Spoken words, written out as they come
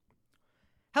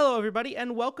Hello, everybody,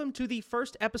 and welcome to the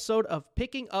first episode of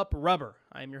Picking Up Rubber.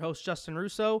 I'm your host, Justin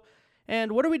Russo,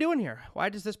 and what are we doing here? Why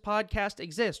does this podcast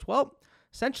exist? Well,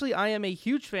 essentially, I am a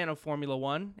huge fan of Formula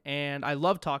One, and I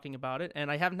love talking about it,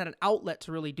 and I haven't had an outlet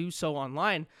to really do so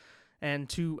online and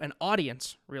to an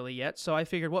audience really yet, so I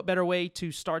figured what better way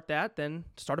to start that than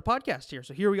start a podcast here.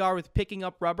 So here we are with Picking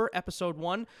Up Rubber, Episode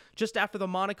 1, just after the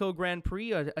Monaco Grand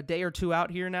Prix, a day or two out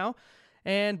here now.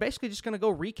 And basically just going to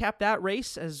go recap that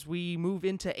race as we move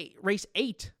into race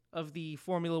 8 of the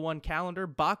Formula One calendar,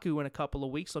 Baku in a couple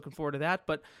of weeks. Looking forward to that.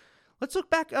 But let's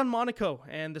look back on Monaco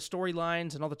and the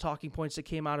storylines and all the talking points that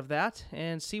came out of that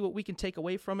and see what we can take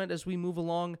away from it as we move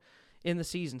along in the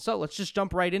season. So let's just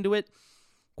jump right into it.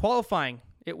 Qualifying.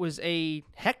 It was a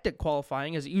hectic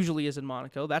qualifying, as it usually is in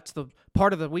Monaco. That's the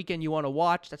part of the weekend you want to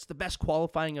watch. That's the best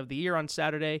qualifying of the year on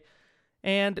Saturday.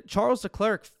 And Charles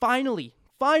Leclerc finally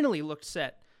looked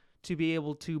set to be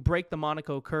able to break the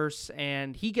Monaco curse,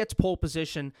 and he gets pole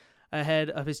position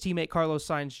ahead of his teammate Carlos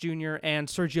Sainz Jr. and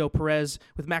Sergio Perez,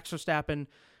 with Max Verstappen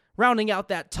rounding out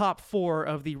that top 4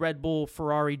 of the Red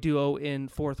Bull-Ferrari duo in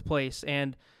 4th place.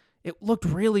 And it looked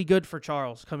really good for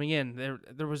Charles coming in.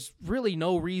 There was really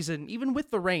no reason, even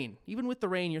with the rain,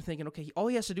 you're thinking, okay, all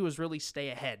he has to do is really stay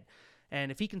ahead.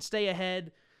 And if he can stay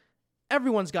ahead,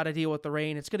 everyone's got to deal with the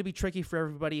rain. It's going to be tricky for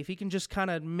everybody. If he can just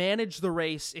kind of manage the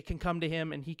race, it can come to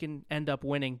him and he can end up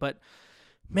winning. But,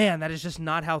 man, that is just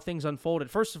not how things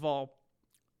unfolded. First of all,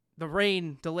 the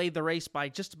rain delayed the race by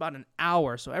just about an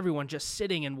hour, so everyone just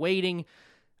sitting and waiting.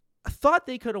 I thought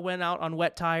they could have went out on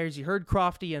wet tires. You heard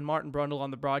Crofty and Martin Brundle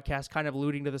on the broadcast kind of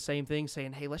alluding to the same thing,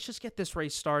 saying, hey, let's just get this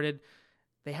race started.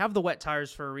 They have the wet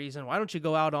tires for a reason. Why don't you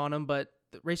go out on them? But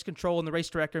the race control and the race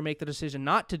director make the decision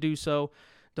not to do so,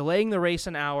 delaying the race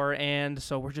an hour, and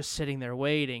so we're just sitting there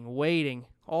waiting.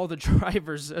 All the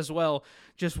drivers as well,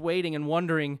 just waiting and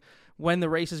wondering when the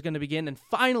race is going to begin, and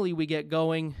finally we get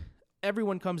going.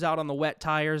 Everyone comes out on the wet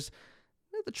tires.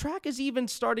 The track is even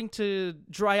starting to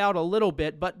dry out a little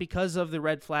bit, but because of the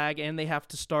red flag and they have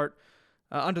to start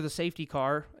under the safety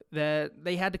car, that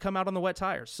they had to come out on the wet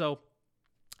tires. So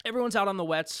everyone's out on the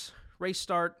wets, race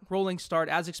start, rolling start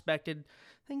as expected,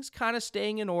 things kind of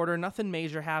staying in order, nothing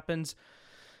major happens.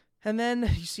 And then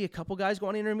you see a couple guys go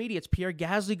on intermediates. Pierre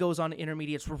Gasly goes on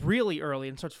intermediates really early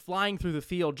and starts flying through the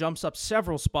field, jumps up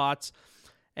several spots.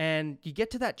 And you get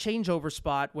to that changeover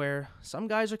spot where some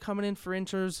guys are coming in for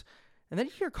inters. And then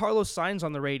you hear Carlos Sainz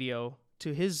on the radio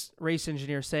to his race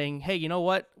engineer saying, hey, you know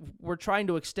what? We're trying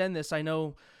to extend this. I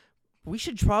know we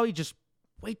should probably just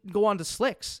wait and go on to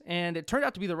slicks. And it turned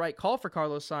out to be the right call for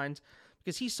Carlos Sainz,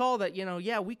 because he saw that,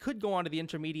 we could go on to the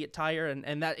intermediate tire,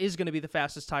 and that is going to be the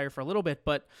fastest tire for a little bit,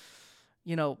 but,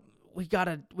 we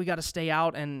gotta stay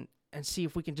out and see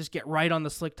if we can just get right on the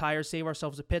slick tires, save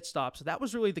ourselves a pit stop. So that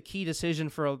was really the key decision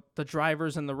for the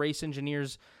drivers and the race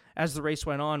engineers as the race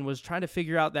went on, was trying to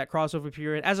figure out that crossover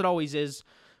period, as it always is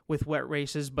with wet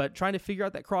races, but trying to figure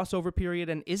out that crossover period,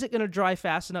 and is it going to dry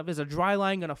fast enough? Is a dry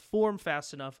line going to form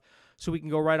fast enough so we can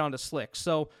go right on to slick?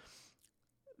 So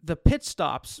the pit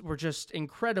stops were just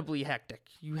incredibly hectic.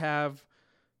 You have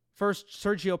first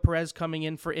Sergio Perez coming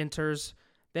in for inters,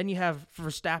 then you have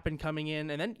Verstappen coming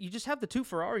in, and then you just have the two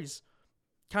Ferraris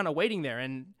kind of waiting there.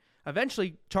 And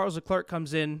eventually Charles Leclerc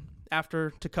comes in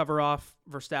after to cover off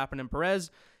Verstappen and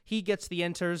Perez. He gets the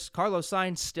inters. Carlos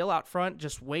Sainz still out front,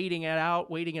 just waiting it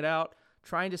out,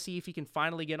 trying to see if he can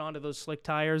finally get onto those slick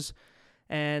tires.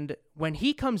 And when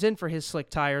he comes in for his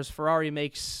slick tires, Ferrari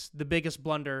makes the biggest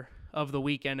blunder of the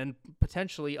weekend and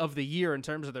potentially of the year in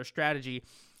terms of their strategy.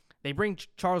 They bring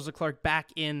Charles Leclerc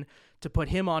back in to put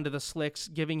him onto the slicks,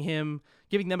 giving them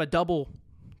a double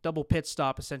pit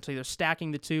stop, essentially. They're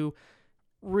stacking the two.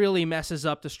 Really messes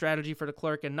up the strategy for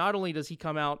Leclerc, and not only does he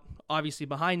come out obviously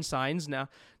behind Sainz now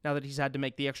that he's had to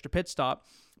make the extra pit stop,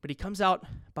 but he comes out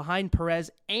behind Perez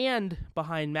and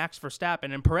behind Max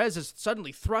Verstappen, and Perez is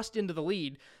suddenly thrust into the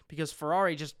lead because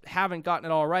Ferrari just haven't gotten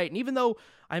it all right. And even though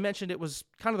I mentioned it was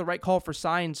kind of the right call for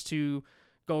Sainz to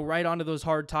go right onto those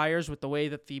hard tires with the way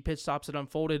that the pit stops had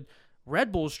unfolded,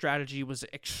 Red Bull's strategy was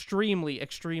extremely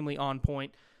on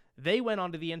point. They went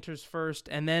onto the inters first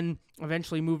and then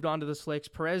eventually moved on to the slicks.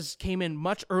 Perez came in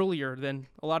much earlier than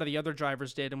a lot of the other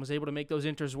drivers did and was able to make those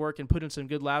inters work and put in some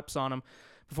good laps on him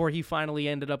before he finally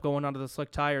ended up going onto the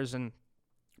slick tires. And,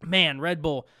 man, Red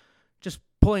Bull just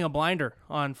pulling a blinder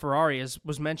on Ferrari, as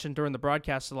was mentioned during the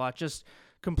broadcast a lot, just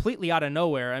completely out of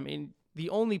nowhere. I mean, the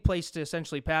only place to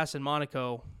essentially pass in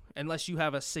Monaco, unless you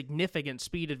have a significant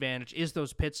speed advantage, is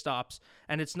those pit stops.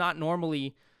 And it's not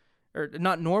normal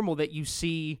that you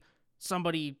see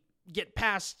somebody get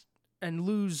past and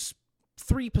lose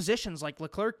 3 positions like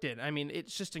Leclerc did. I mean,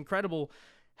 it's just incredible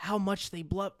how much they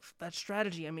blew up that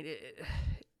strategy. I mean,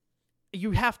 you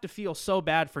have to feel so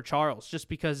bad for Charles just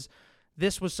because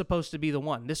this was supposed to be the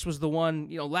one. This was the one,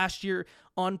 last year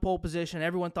on pole position,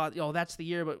 everyone thought, that's the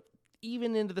year, but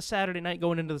even into the Saturday night,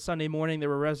 going into the Sunday morning, there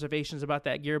were reservations about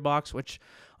that gearbox, which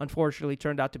unfortunately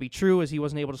turned out to be true as he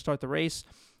wasn't able to start the race.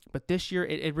 But this year,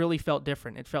 it really felt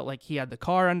different. It felt like he had the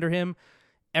car under him.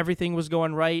 Everything was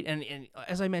going right. And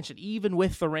as I mentioned, even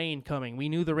with the rain coming, we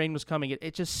knew the rain was coming.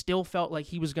 It just still felt like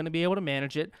he was going to be able to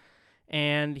manage it,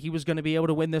 and he was going to be able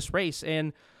to win this race.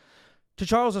 And to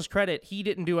Charles's credit, he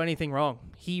didn't do anything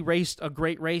wrong. He raced a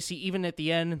great race. He, even at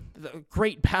the end, the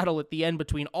great battle at the end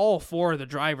between all four of the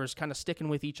drivers kind of sticking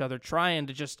with each other, trying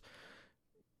to just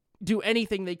do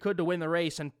anything they could to win the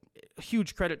race. And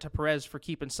huge credit to Perez for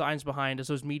keeping Sainz behind as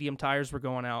those medium tires were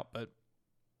going out. But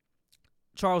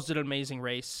Charles did an amazing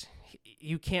race.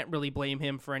 You can't really blame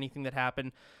him for anything that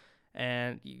happened.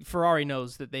 And Ferrari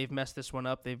knows that they've messed this one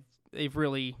up. They've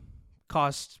really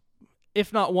cost,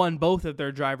 if not one, both of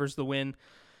their drivers the win.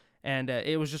 And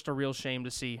it was just a real shame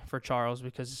to see for Charles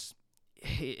because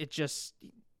it just,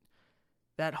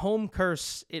 that home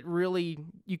curse, it really,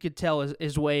 you could tell,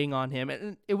 is weighing on him.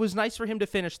 And it was nice for him to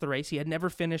finish the race. He had never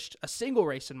finished a single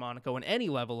race in Monaco in any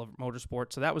level of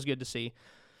motorsport, so that was good to see.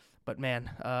 But man,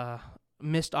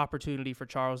 missed opportunity for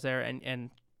Charles there.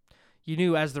 And you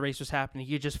knew as the race was happening,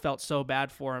 you just felt so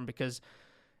bad for him because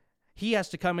he has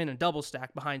to come in and double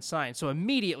stack behind Sainz. So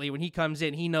immediately when he comes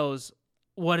in, he knows,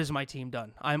 what has my team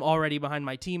done? I'm already behind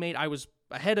my teammate. I was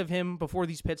ahead of him before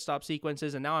these pit stop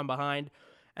sequences, and now I'm behind.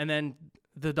 And then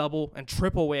the double and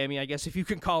triple whammy, I guess if you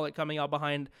can call it, coming out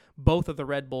behind both of the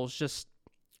Red Bulls, just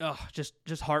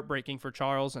heartbreaking for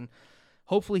Charles. And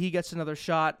hopefully he gets another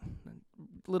shot.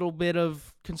 A little bit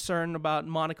of concern about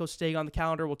Monaco staying on the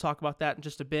calendar. We'll talk about that in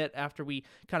just a bit after we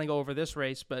kind of go over this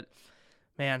race. But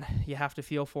man, you have to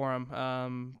feel for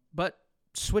him. But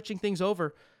switching things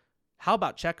over, how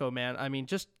about Checo, man? I mean,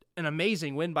 just an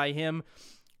amazing win by him.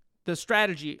 The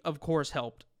strategy, of course,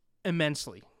 helped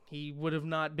immensely. He would have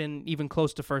not been even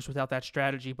close to first without that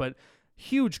strategy, but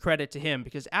huge credit to him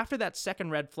because after that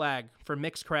second red flag for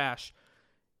mixed crash,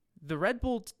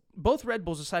 both Red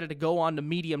Bulls decided to go on to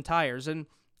medium tires. And,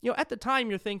 at the time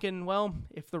you're thinking, well,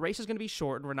 if the race is going to be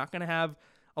short and we're not going to have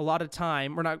a lot of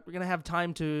time, we're going to have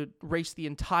time to race the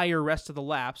entire rest of the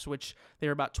laps, which they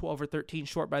were about 12 or 13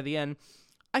 short by the end.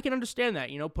 I can understand that,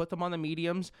 put them on the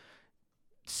mediums,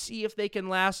 see if they can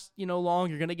last, long.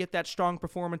 You're going to get that strong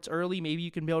performance early. Maybe you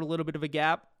can build a little bit of a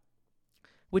gap,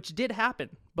 which did happen.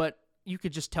 But you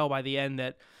could just tell by the end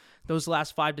that those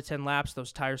last 5 to 10 laps,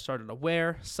 those tires started to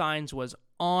wear. Sainz was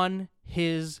on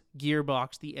his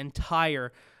gearbox the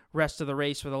entire rest of the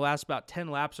race for the last about 10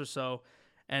 laps or so.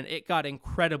 And it got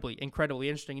incredibly, incredibly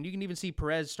interesting. And you can even see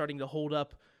Perez starting to hold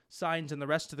up Sainz and the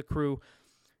rest of the crew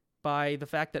by the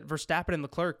fact that Verstappen and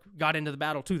Leclerc got into the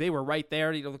battle too. They were right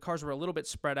there. The cars were a little bit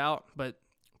spread out, but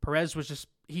Perez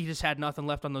he just had nothing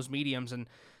left on those mediums, and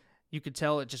you could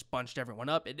tell it just bunched everyone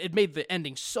up. It made the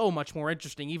ending so much more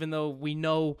interesting, even though we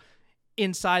know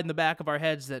inside in the back of our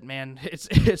heads that, man,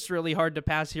 it's really hard to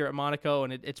pass here at Monaco,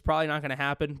 and it's probably not going to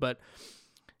happen, but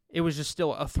it was just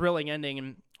still a thrilling ending,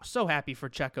 and so happy for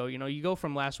Checo. You go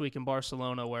from last week in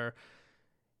Barcelona where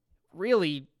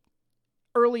really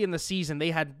early in the season,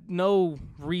 they had no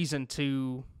reason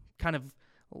to kind of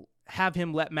have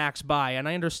him let Max by. And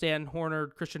I understand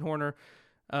Christian Horner,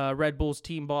 Red Bull's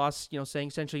team boss, saying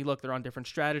essentially, look, they're on different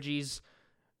strategies.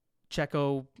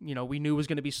 Checo, we knew was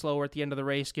going to be slower at the end of the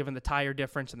race given the tire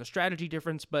difference and the strategy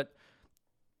difference. But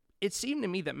it seemed to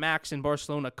me that Max in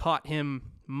Barcelona caught him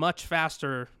much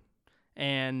faster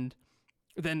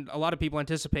than a lot of people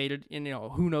anticipated. And,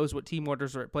 who knows what team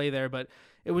orders are at play there, but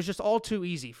it was just all too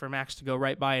easy for Max to go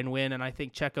right by and win. And I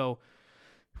think Checo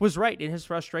was right in his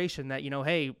frustration that,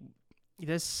 hey,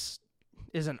 this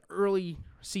is an early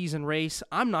season race.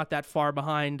 I'm not that far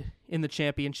behind in the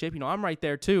championship. I'm right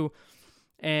there too.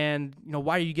 And,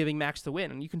 why are you giving Max the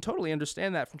win? And you can totally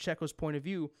understand that from Checo's point of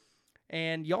view.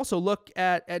 And you also look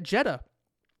at Jeddah.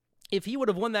 If he would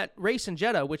have won that race in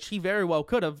Jeddah, which he very well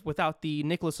could have without the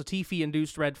Nicholas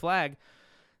Latifi-induced red flag,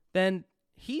 then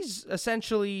he's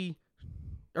essentially,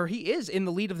 or he is in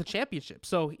the lead of the championship.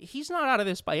 So he's not out of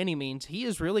this by any means. He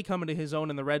is really coming to his own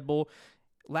in the Red Bull.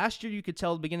 Last year, you could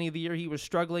tell at the beginning of the year, he was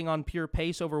struggling on pure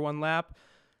pace over one lap.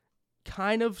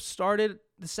 Kind of started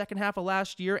the second half of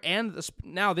last year, and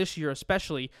now this year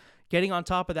especially, getting on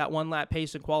top of that one lap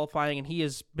pace in qualifying, and he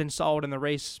has been solid in the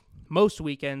race most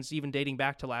weekends, even dating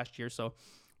back to last year. So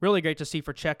really great to see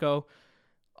for Checo.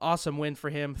 Awesome win for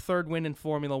him. Third win in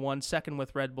Formula One, second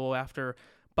with Red Bull after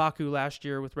Baku last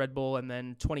year with Red Bull, and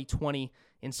then 2020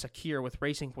 insecure with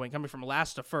Racing Point, coming from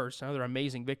last to first. Another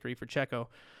amazing victory for Checo.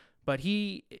 But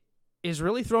he is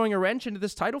really throwing a wrench into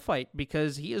this title fight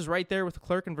because he is right there with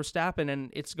Leclerc and Verstappen,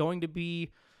 and it's going to be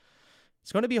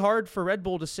hard for Red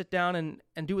Bull to sit down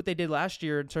and do what they did last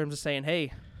year in terms of saying,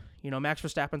 hey, Max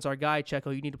Verstappen's our guy,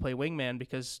 Checo, you need to play wingman,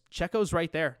 because Checo's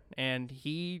right there, and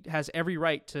he has every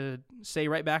right to say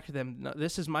right back to them, no,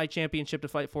 this is my championship to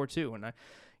fight for too. And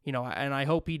I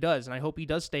hope he does, and I hope he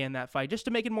does stay in that fight just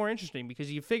to make it more interesting,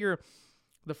 because you figure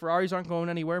the Ferraris aren't going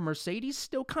anywhere. Mercedes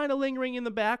still kind of lingering in the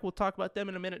back. We'll talk about them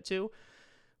in a minute too.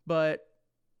 But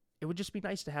it would just be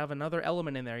nice to have another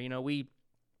element in there.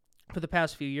 For the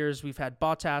past few years, we've had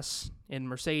Bottas in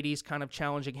Mercedes kind of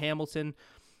challenging Hamilton,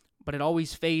 but it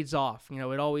always fades off.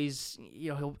 It always,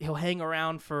 he'll hang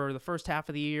around for the first half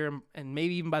of the year and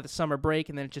maybe even by the summer break,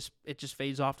 and then it just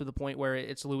fades off to the point where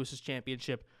it's Lewis's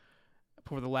championship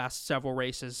for the last several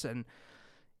races, and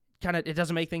kind of it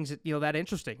doesn't make things that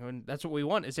interesting. I mean, that's what we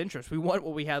want, is interest. We want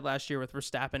what we had last year with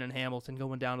Verstappen and Hamilton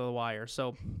going down to the wire.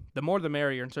 So the more the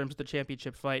merrier in terms of the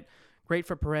championship fight. Great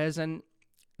for Perez, and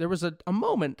there was a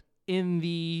moment in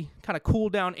the kind of cool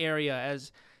down area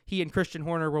as he and Christian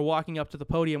Horner were walking up to the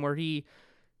podium where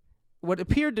what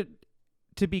appeared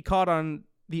to be caught on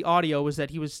the audio was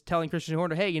that he was telling Christian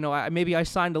Horner, hey, maybe I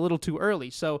signed a little too early.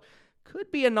 So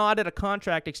could be a nod at a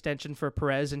contract extension for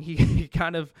Perez, and he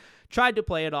kind of tried to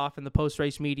play it off in the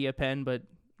post-race media pen, but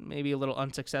maybe a little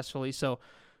unsuccessfully. So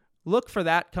look for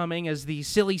that coming as the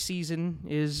silly season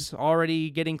is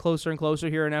already getting closer and closer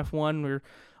here in F1, where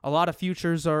a lot of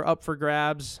futures are up for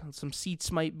grabs. Some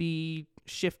seats might be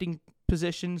shifting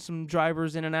positions, some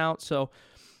drivers in and out. So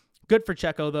good for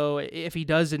Checo, though. If he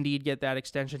does indeed get that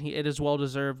extension, it is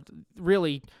well-deserved.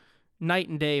 Really night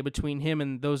and day between him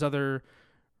and those other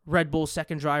Red Bull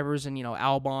second drivers and,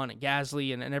 Albon and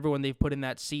Gasly and everyone they've put in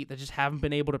that seat that just haven't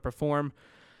been able to perform.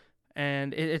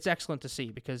 And it's excellent to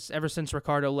see, because ever since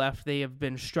Ricciardo left, they have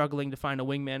been struggling to find a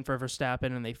wingman for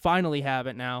Verstappen, and they finally have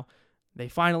it now. They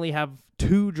finally have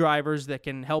two drivers that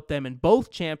can help them in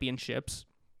both championships,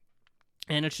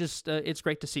 and it's just it's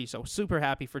great to see. So super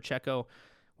happy for Checo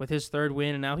with his third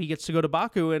win, and now he gets to go to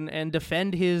Baku and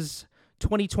defend his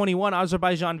 2021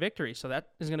 Azerbaijan victory. So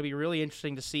that is going to be really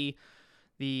interesting to see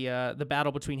the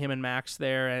battle between him and Max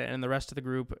there and the rest of the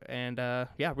group. And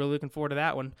really looking forward to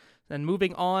that one. Then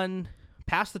moving on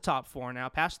past the top four now,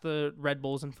 past the Red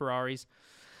Bulls and Ferraris.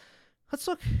 Let's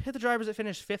look at the drivers that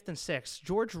finished 5th and 6th.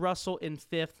 George Russell in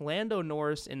 5th, Lando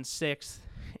Norris in 6th.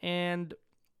 And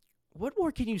what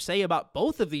more can you say about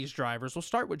both of these drivers? We'll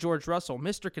start with George Russell,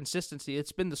 Mr. Consistency.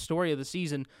 It's been the story of the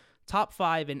season. Top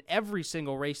 5 in every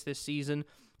single race this season.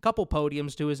 Couple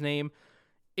podiums to his name.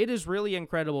 It is really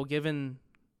incredible given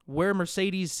where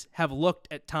Mercedes have looked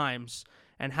at times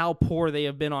and how poor they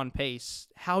have been on pace,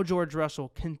 how George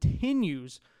Russell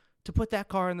continues to put that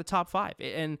car in the top 5.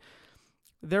 And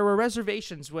there were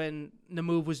reservations when the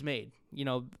move was made.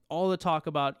 All the talk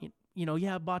about,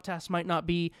 Bottas might not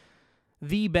be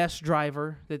the best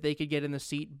driver that they could get in the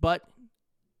seat, but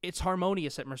it's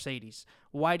harmonious at Mercedes.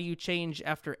 Why do you change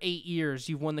after 8 years?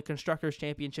 You've won the Constructors'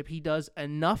 Championship. He does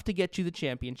enough to get you the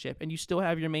championship, and you still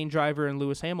have your main driver in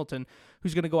Lewis Hamilton,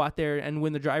 who's going to go out there and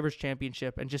win the Drivers'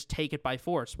 Championship and just take it by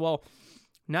force. Well,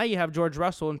 now you have George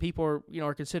Russell, and people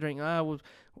are considering,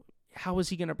 how is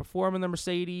he going to perform in the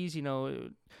Mercedes?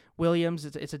 Williams,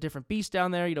 it's a different beast down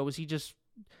there. Was he just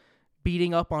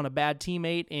beating up on a bad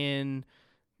teammate in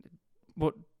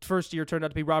what first year turned out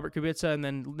to be Robert Kubica and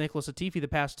then Nicholas Latifi the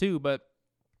past two? But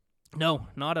no,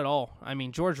 not at all. I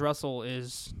mean, George Russell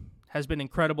has been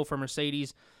incredible for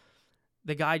Mercedes.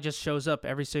 The guy just shows up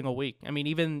every single week. I mean,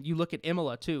 even you look at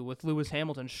Imola too, with Lewis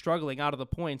Hamilton struggling out of the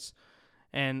points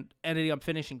and ending up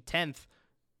finishing 10th.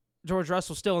 George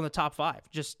Russell still in the top 5,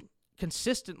 just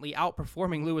consistently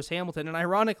outperforming Lewis Hamilton. And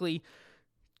ironically,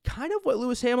 kind of what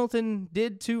Lewis Hamilton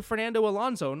did to Fernando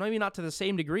Alonso. Maybe not to the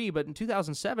same degree, but in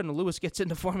 2007, when Lewis gets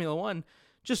into Formula One,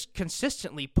 just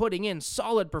consistently putting in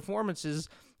solid performances.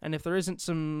 And if there isn't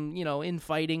some,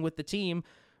 infighting with the team,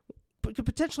 could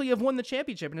potentially have won the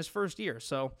championship in his first year.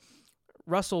 So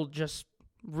Russell just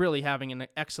really having an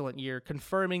excellent year,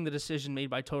 confirming the decision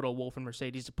made by Toto Wolff and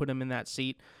Mercedes to put him in that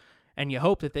seat. And you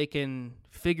hope that they can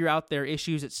figure out their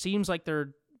issues. It seems like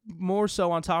they're more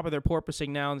so on top of their porpoising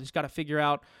now. They've got to figure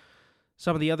out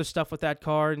some of the other stuff with that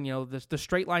car. And, the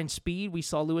straight line speed, we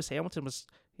saw Lewis Hamilton was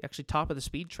actually top of the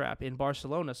speed trap in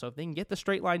Barcelona. So if they can get the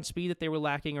straight line speed that they were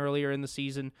lacking earlier in the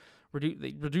season,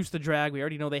 reduce the drag. We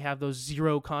already know they have those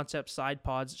zero concept side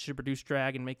pods that should reduce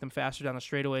drag and make them faster down the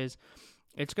straightaways.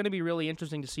 It's going to be really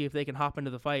interesting to see if they can hop into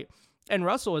the fight. And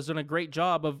Russell has done a great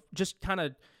job of just kind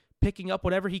of picking up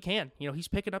whatever he can. He's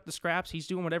picking up the scraps. He's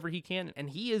doing whatever he can, and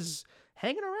he is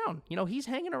hanging around. He's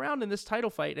hanging around in this title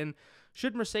fight, and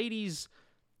should Mercedes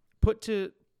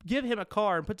give him a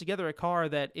car and put together a car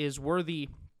that is worthy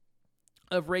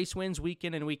of race wins week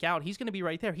in and week out, he's going to be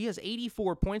right there. He has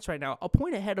 84 points right now, a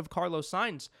point ahead of Carlos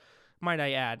Sainz, might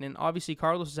I add. And obviously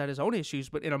Carlos has had his own issues,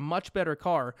 but in a much better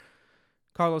car.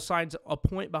 Carlos Sainz a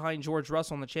point behind George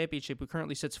Russell in the championship, who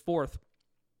currently sits fourth,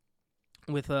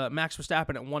 with Max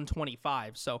Verstappen at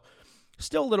 125. So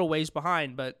still a little ways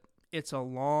behind, but it's a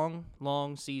long,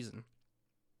 long season.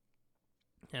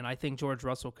 And I think George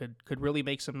Russell could really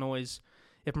make some noise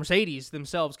if Mercedes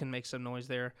themselves can make some noise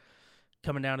there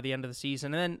coming down to the end of the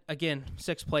season. And then, again,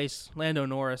 6th place, Lando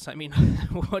Norris. I mean,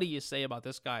 what do you say about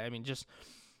this guy? I mean, just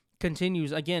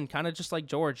continues, again, kind of just like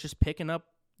George, just picking up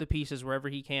the pieces wherever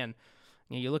he can.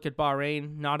 You look at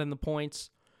Bahrain, not in the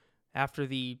points after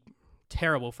the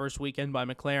terrible first weekend by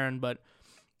McLaren, but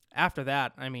after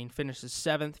that, I mean, finishes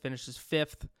 7th, finishes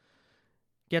 5th,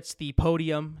 gets the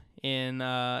podium in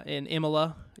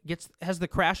Imola, has the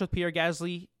crash with Pierre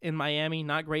Gasly in Miami,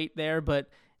 not great there, but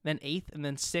then 8th and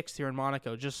then 6th here in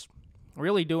Monaco, just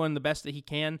really doing the best that he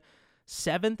can.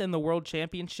 7th in the World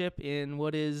Championship in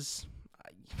what is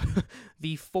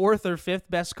the 4th or 5th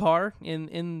best car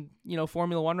in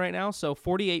Formula One right now. So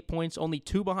 48 points, only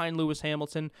 2 behind Lewis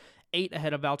Hamilton, 8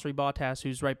 ahead of Valtteri Bottas,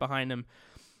 who's right behind him.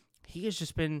 He has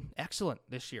just been excellent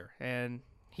this year, and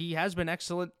he has been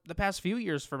excellent the past few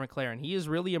years for McLaren. He has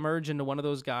really emerged into one of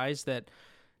those guys that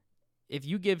if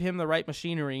you give him the right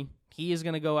machinery, he is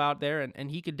going to go out there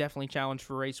and he could definitely challenge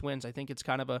for race wins. I think it's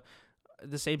kind of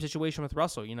the same situation with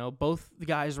Russell. Both the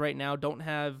guys right now don't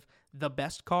have the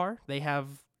best car. They have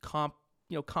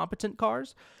competent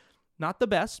cars. Not the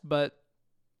best, but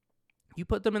you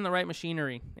put them in the right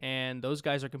machinery, and those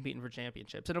guys are competing for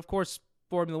championships. And, of course,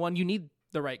 Formula One, you need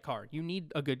the right car. You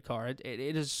need a good car. It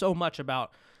is so much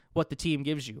about what the team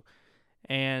gives you.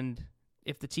 And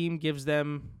if the team gives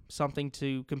them something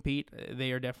to compete,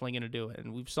 they are definitely going to do it.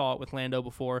 And we saw it with Lando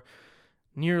before,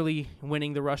 nearly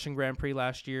winning the Russian Grand Prix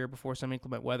last year before some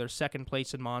inclement weather. 2nd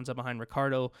place in Monza behind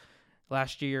Ricciardo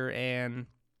last year. And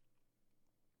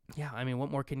yeah, I mean,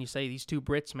 what more can you say? These two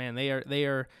Brits, man, they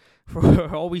are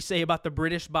for all we say about the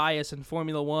British bias in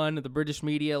Formula One, the British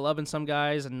media loving some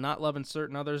guys and not loving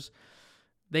certain others.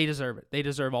 They deserve it. They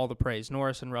deserve all the praise.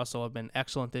 Norris and Russell have been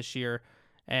excellent this year,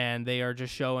 and they are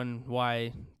just showing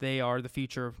why they are the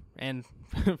future and,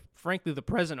 frankly, the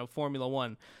present of Formula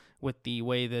One with the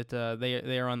way that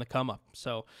they are on the come up.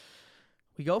 So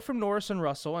we go from Norris and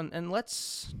Russell, and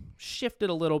let's shift it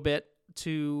a little bit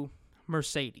to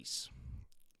Mercedes.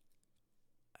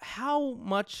 How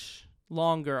much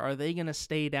longer are they going to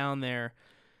stay down there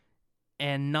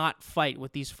and not fight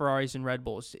with these Ferraris and Red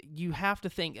Bulls? You have to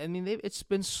think, I mean, it's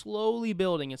been slowly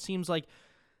building. It seems like,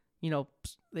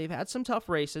 they've had some tough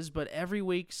races, but every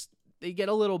week they get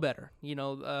a little better.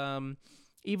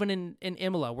 Even in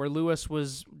Imola, where Lewis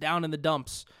was down in the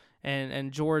dumps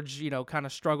and George, kind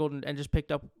of struggled and just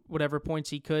picked up whatever points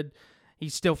he could. He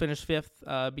still finished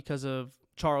 5th because of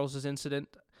Charles's incident.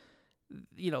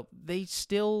 They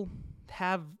still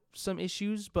have some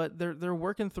issues, but they're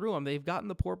working through them. They've gotten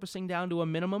the porpoising down to a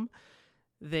minimum.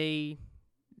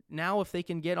 Now if they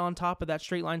can get on top of that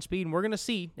straight line speed, and we're going to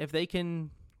see if they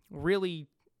can really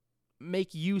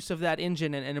make use of that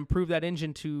engine and improve that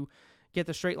engine to get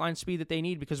the straight line speed that they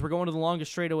need, because we're going to the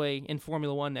longest straightaway in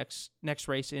Formula One next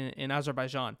race in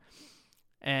Azerbaijan.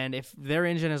 And if their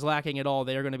engine is lacking at all,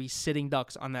 they are going to be sitting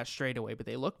ducks on that straightaway. But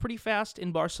they look pretty fast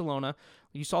in Barcelona.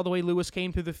 You saw the way Lewis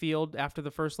came through the field after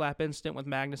the first lap incident with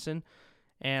Magnussen.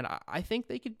 And I think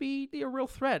they could be a real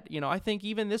threat. I think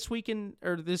even this weekend,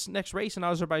 or this next race in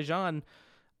Azerbaijan,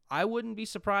 I wouldn't be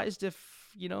surprised if,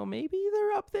 maybe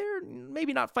they're up there.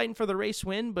 Maybe not fighting for the race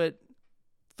win, but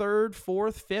 3rd,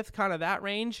 4th, 5th, kind of that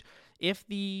range, if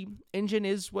the engine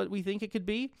is what we think it could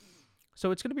be.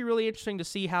 So it's going to be really interesting to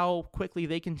see how quickly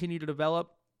they continue to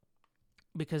develop,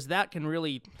 because that can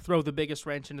really throw the biggest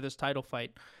wrench into this title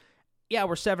fight. Yeah,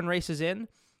 we're 7 races in,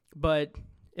 but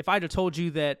if I'd have told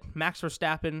you that Max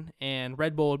Verstappen and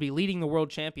Red Bull would be leading the World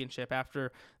Championship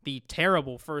after the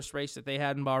terrible first race that they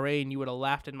had in Bahrain, you would have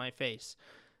laughed in my face.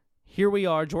 Here we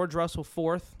are, George Russell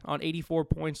 4th on 84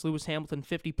 points, Lewis Hamilton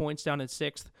 50 points down at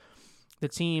 6th. The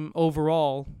team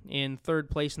overall in 3rd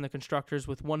place in the Constructors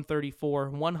with 134,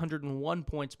 101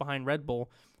 points behind Red Bull.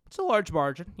 It's a large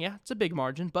margin. Yeah, it's a big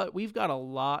margin, but we've got a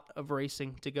lot of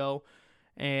racing to go,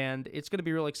 and it's going to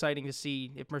be real exciting to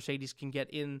see if Mercedes can get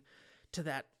into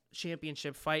that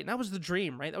championship fight. And that was the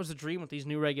dream, right? That was the dream with these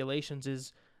new regulations,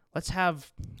 is let's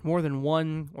have more than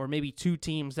 1 or maybe 2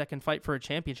 teams that can fight for a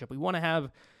championship. We want to have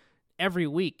every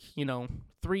week,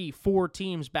 3-4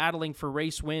 teams battling for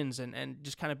race wins and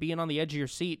just kind of being on the edge of your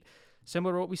seat,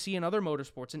 similar to what we see in other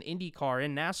motorsports, in IndyCar,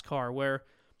 in NASCAR, where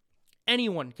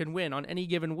anyone can win on any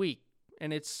given week.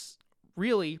 And it's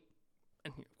really,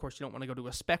 and of course you don't want to go to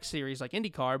a spec series like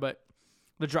IndyCar, but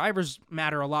the drivers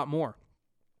matter a lot more.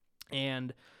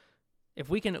 And if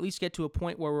we can at least get to a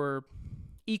point where we're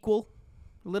equal,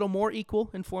 a little more equal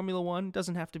in Formula One,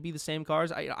 doesn't have to be the same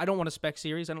cars. I don't want a spec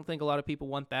series. I don't think a lot of people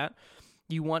want that.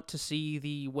 You want to see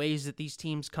the ways that these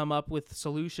teams come up with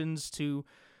solutions to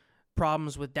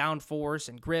problems with downforce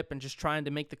and grip and just trying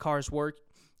to make the cars work.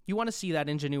 You want to see that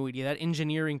ingenuity, that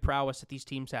engineering prowess that these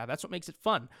teams have. That's what makes it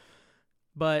fun.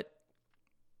 But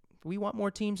we want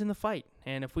more teams in the fight.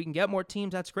 And if we can get more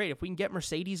teams, that's great. If we can get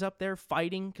Mercedes up there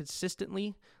fighting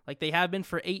consistently like they have been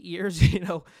for 8 years,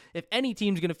 if any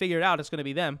team's going to figure it out, it's going to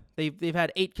be them. They've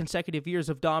had 8 consecutive years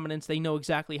of dominance. They know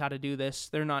exactly how to do this.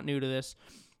 They're not new to this.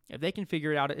 If they can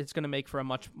figure it out, it's going to make for a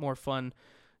much more fun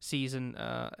season.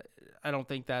 I don't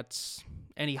think that's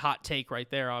any hot take right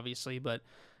there, obviously, but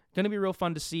going to be real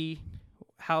fun to see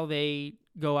how they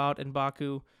go out in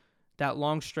Baku. That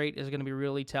long straight is going to be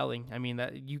really telling. I mean,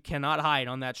 that you cannot hide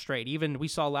on that straight. Even we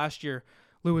saw last year,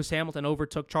 Lewis Hamilton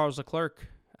overtook Charles Leclerc,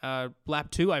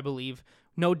 lap 2, I believe.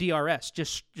 No DRS,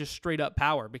 just straight up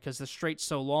power because the straight's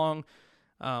so long.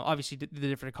 Obviously, the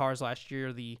different cars last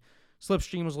year, the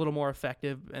slipstream was a little more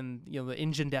effective, and the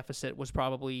engine deficit was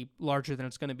probably larger than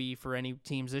it's going to be for any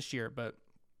teams this year. But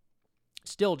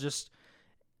still, just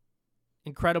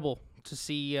incredible to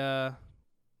see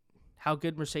how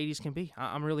good Mercedes can be.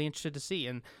 I'm really interested to see,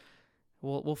 and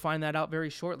we'll find that out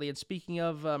very shortly. And speaking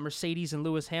of Mercedes and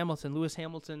Lewis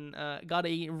Hamilton got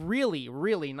a really,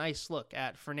 really nice look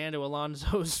at Fernando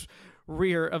Alonso's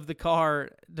rear of the car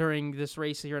during this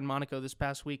race here in Monaco this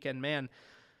past weekend. Man,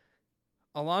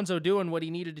 Alonso doing what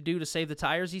he needed to do to save the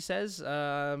tires, he says.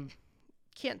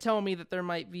 Can't tell me that there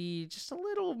might be just a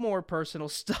little more personal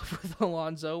stuff with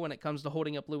Alonso when it comes to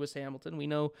holding up Lewis Hamilton. We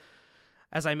know,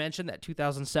 as I mentioned, that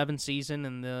 2007 season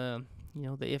and the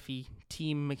iffy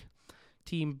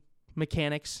team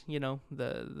mechanics,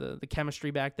 the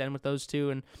chemistry back then with those two.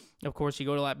 And of course you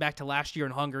go back to last year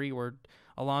in Hungary where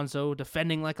Alonso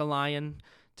defending like a lion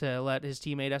to let his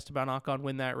teammate Esteban Ocon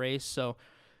win that race. So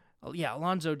yeah,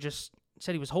 Alonso just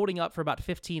said he was holding up for about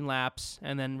 15 laps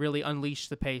and then really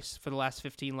unleashed the pace for the last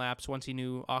 15 laps once he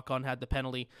knew Ocon had the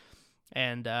penalty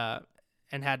and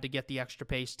had to get the extra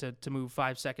pace to move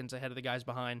 5 seconds ahead of the guys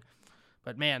behind.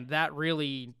 But man, that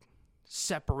really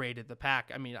separated the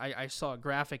pack. I mean, I saw a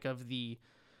graphic of the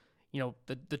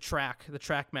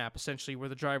track map essentially where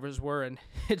the drivers were, and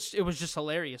it was just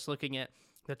hilarious looking at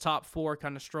the top 4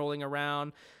 kind of strolling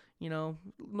around,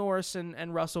 Norris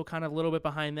and Russell kind of a little bit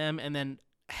behind them, and then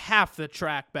half the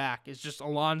track back is just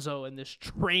Alonso and this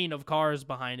train of cars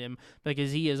behind him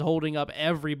because he is holding up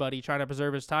everybody trying to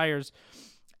preserve his tires.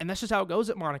 And that's just how it goes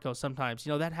at Monaco sometimes.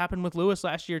 That happened with Lewis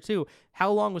last year too.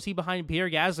 How long was he behind Pierre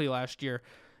Gasly last year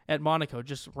at Monaco?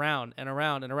 Just round and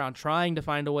around and around, trying to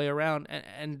find a way around,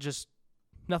 and just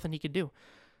nothing he could do.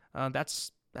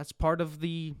 That's part of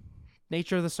the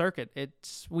nature of the circuit.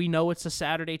 We know it's a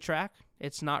Saturday track.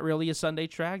 It's not really a Sunday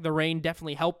track. The rain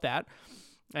definitely helped that,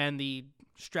 and the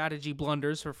strategy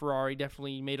blunders for Ferrari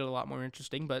definitely made it a lot more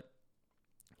interesting. But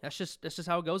that's just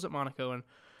how it goes at Monaco, and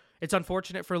it's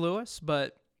unfortunate for Lewis,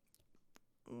 but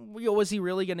was he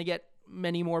really going to get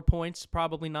many more points?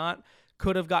 Probably not.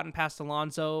 Could have gotten past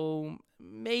Alonso,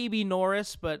 maybe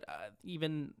Norris, but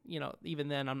even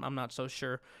then, I'm not so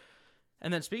sure.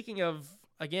 And then speaking of,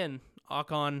 again,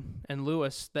 Ocon and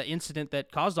Lewis, the incident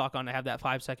that caused Ocon to have that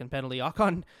 5-second penalty,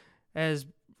 Ocon has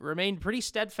remained pretty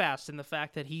steadfast in the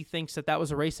fact that he thinks that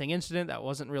was a racing incident. That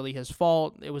wasn't really his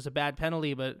fault. It was a bad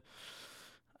penalty, but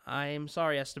I'm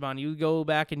sorry, Esteban. You go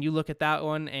back and you look at that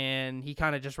one, and he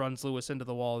kind of just runs Lewis into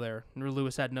the wall there.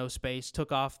 Lewis had no space,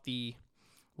 took off the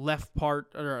left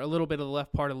part, or a little bit of the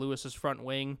left part of Lewis's front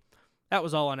wing. That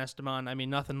was all on Esteban. I mean,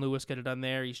 nothing Lewis could have done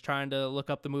there. He's trying to look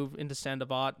up the move into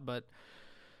Sandoval, but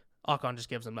Ocon just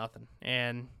gives him nothing.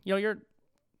 And,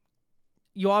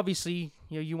 you obviously,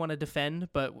 you want to defend,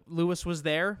 but Lewis was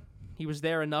there. He was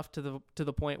there enough to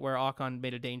the point where Ocon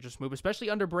made a dangerous move, especially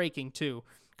under braking too,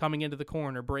 coming into the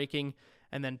corner, braking,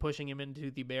 and then pushing him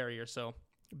into the barrier. So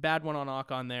bad one on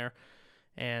Ocon there.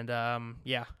 And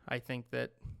I think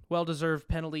that well-deserved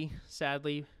penalty,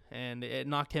 sadly, and it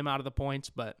knocked him out of the points,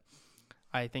 but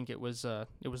I think it was the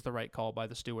right call by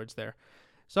the stewards there.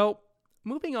 So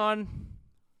moving on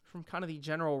from kind of the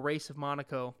general race of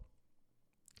Monaco,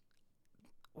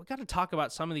 we got to talk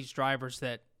about some of these drivers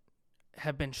that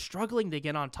have been struggling to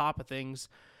get on top of things.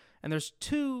 And there's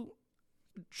two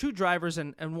two drivers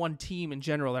and one team in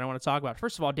general that I want to talk about.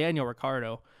 First of all, Daniel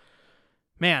Ricciardo.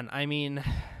 Man, I mean,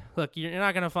 look, you're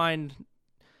not going to find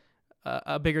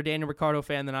a bigger Daniel Ricciardo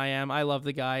fan than I am. I love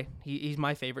the guy. He's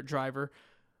my favorite driver.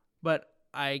 But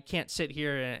I can't sit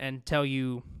here and tell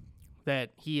you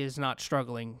that he is not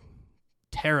struggling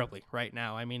terribly right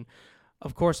now. I mean,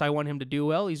 of course, I want him to do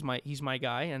well. He's my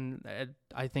guy, and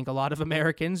I think a lot of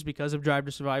Americans, because of Drive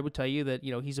to Survive, would tell you that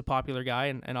he's a popular guy,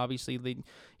 and obviously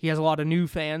he has a lot of new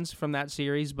fans from that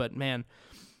series. But man,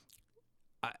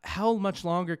 how much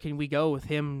longer can we go with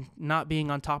him not being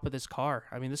on top of this car?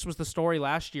 I mean, this was the story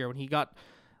last year when he got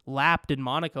lapped in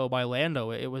Monaco by Lando.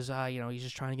 It was he's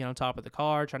just trying to get on top of the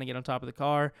car.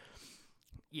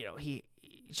 He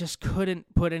just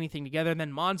couldn't put anything together. And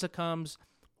then Monza comes,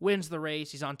 wins the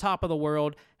race. He's on top of the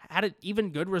world. Had an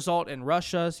even good result in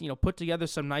Russia. Put together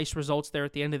some nice results there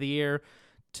at the end of the year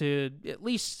to at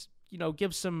least,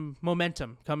 give some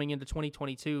momentum coming into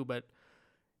 2022. But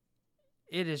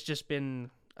it has just been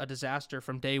a disaster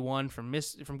from day one, from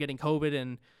getting COVID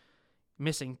and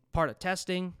missing part of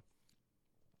testing,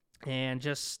 and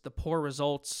just the poor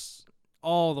results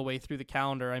all the way through the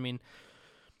calendar. I mean,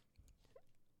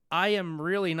 I am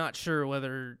really not sure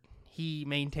whether he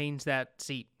maintains that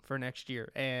seat for next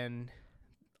year. And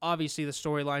obviously the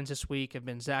storylines this week have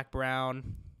been Zach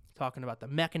Brown talking about the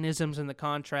mechanisms in the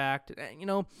contract.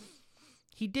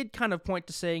 He did kind of point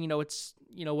to saying, it's,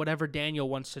 whatever Daniel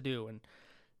wants to do. And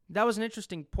that was an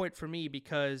interesting point for me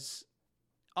because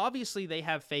obviously they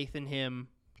have faith in him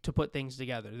to put things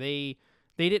together. They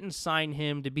didn't sign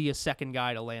him to be a second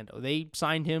guy to Lando. They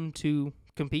signed him to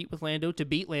compete with Lando, to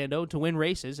beat Lando, to win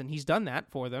races, and he's done that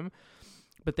for them.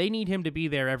 But they need him to be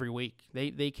there every week.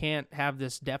 They can't have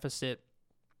this deficit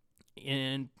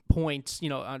in points.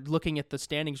 Looking at the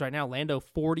standings right now, Lando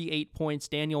 48 points,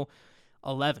 Daniel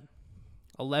 11.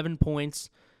 11 points,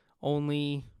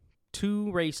 only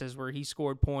 2 races where he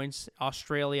scored points,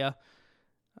 Australia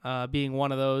being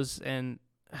one of those. And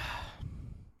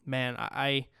man,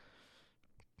 I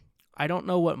don't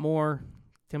know what more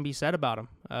can be said about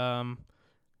him.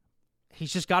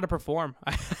 He's just got to perform.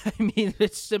 I mean,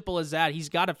 it's simple as that. He's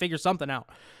got to figure something out.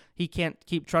 He can't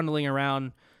keep trundling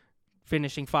around,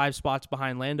 finishing 5 spots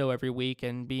behind Lando every week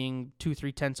and being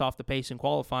 2-3 tenths off the pace in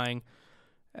qualifying.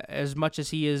 As much as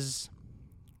he is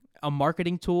a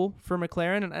marketing tool for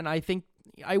McLaren, and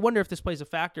I wonder if this plays a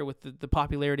factor with the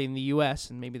popularity in the U.S.,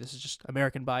 and maybe this is just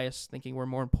American bias, thinking we're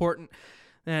more important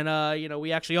than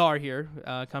we actually are here,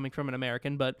 coming from an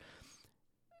American, but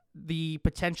the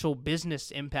potential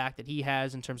business impact that he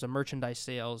has in terms of merchandise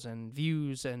sales and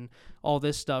views and all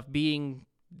this stuff, being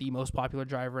the most popular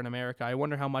driver in America. I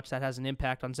wonder how much that has an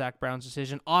impact on Zach Brown's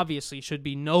decision. Obviously, should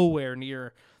be nowhere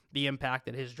near the impact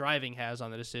that his driving has on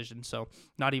the decision, so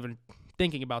not even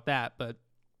thinking about that, but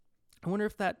I wonder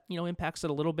if that, impacts it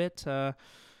a little bit, but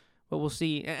we'll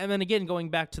see. And then again, going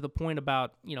back to the point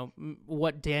about,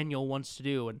 what Daniel wants to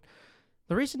do, and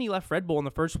the reason he left Red Bull in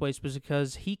the first place was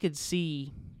because he could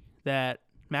see that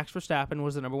Max Verstappen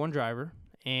was the number 1 driver,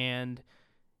 and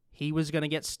he was going to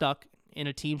get stuck in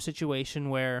a team situation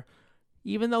where,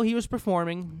 even though he was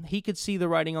performing, he could see the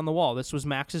writing on the wall. This was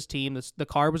Max's team. The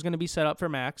car was going to be set up for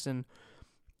Max, and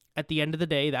at the end of the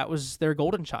day, that was their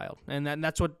golden child, and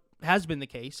that's what has been the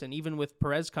case. And even with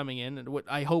Perez coming in, and what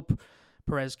I hope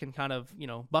Perez can kind of,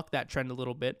 buck that trend a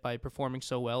little bit by performing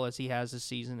so well as he has this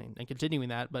season and continuing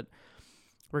that. But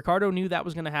Ricciardo knew that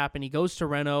was going to happen. He goes to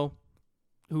Renault,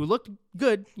 who looked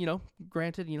good,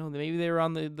 granted, maybe they were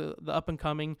on the up and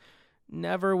coming,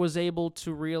 never was able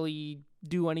to really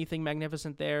do anything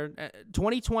magnificent there.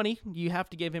 2020, you have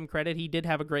to give him credit. He did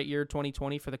have a great year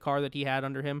 2020 for the car that he had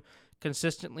under him.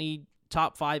 Consistently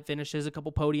top 5 finishes, a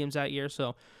couple podiums that year.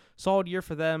 So solid year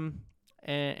for them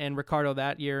and Ricciardo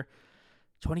that year.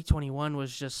 2021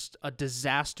 was just a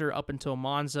disaster up until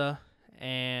Monza,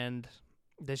 and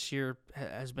this year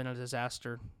has been a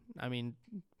disaster. I mean,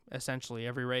 essentially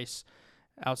every race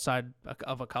outside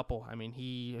of a couple. I mean,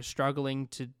 he is struggling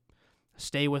to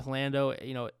stay with Lando.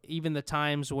 Even the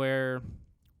times where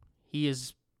he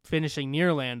is finishing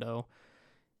near Lando,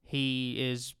 he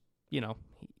is,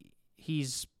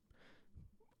 he's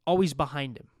always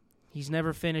behind him. He's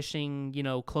never finishing,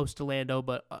 close to Lando,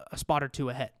 but a spot or 2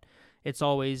 ahead. It's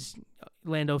always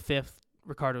Lando 5th,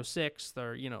 Ricciardo 6th,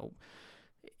 or,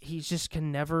 he just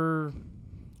can never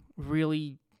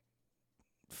really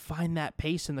find that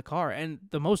pace in the car. And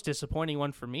the most disappointing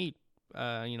one for me,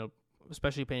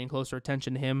 especially paying closer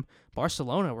attention to him,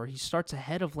 Barcelona, where he starts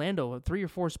ahead of Lando, 3 or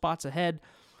 4 spots ahead,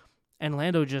 and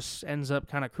Lando just ends up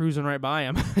kind of cruising right by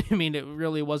him. I mean, it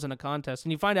really wasn't a contest.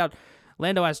 And you find out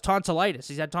Lando has tonsillitis.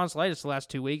 He's had tonsillitis the last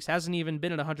 2 weeks. Hasn't even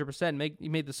been at 100%. He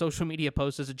made the social media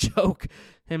post as a joke.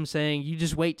 Him saying, you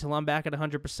just wait till I'm back at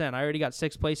 100%. I already got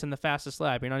 6th place in the fastest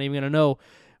lap. You're not even going to know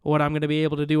what I'm going to be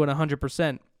able to do at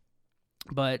 100%.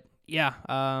 But, yeah,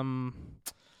 I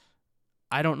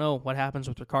don't know what happens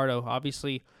with Ricciardo.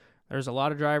 Obviously, there's a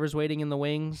lot of drivers waiting in the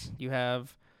wings. You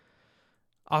have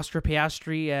Oscar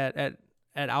Piastri at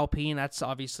Alpine. That's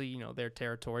obviously, their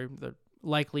territory. They're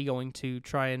likely going to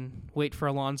try and wait for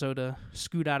Alonso to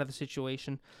scoot out of the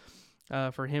situation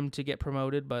for him to get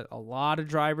promoted. But a lot of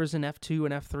drivers in F2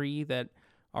 and F3 that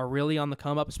are really on the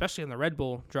come up, especially in the Red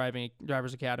Bull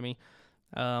Drivers Academy.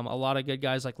 A lot of good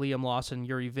guys like Liam Lawson,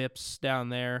 Yuri Vips down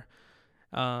there.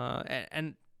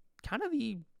 And kind of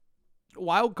the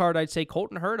wild card, I'd say,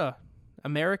 Colton Herta,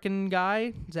 American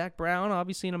guy. Zach Brown,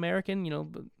 obviously an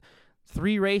American,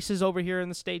 3 races over here in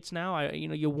the States now.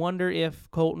 You wonder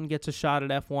if Colton gets a shot at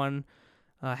F1.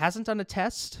 Hasn't done a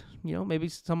test. Maybe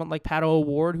someone like Pato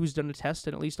O'Ward, who's done a test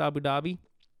in at least Abu Dhabi,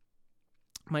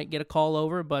 might get a call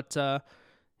over. But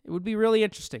it would be really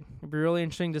interesting. It'd be really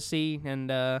interesting to see.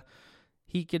 And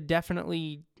he could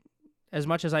definitely, as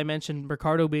much as I mentioned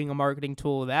Ricciardo being a marketing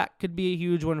tool, that could be a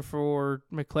huge one for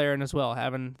McLaren as well,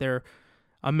 having their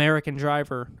American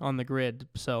driver on the grid.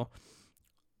 So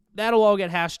that'll all get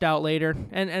hashed out later.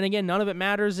 And again, none of it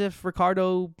matters if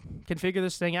Ricciardo can figure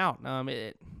this thing out.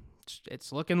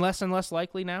 It's looking less and less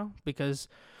likely now because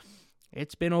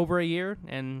it's been over a year,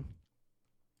 and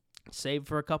save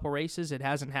for a couple races, it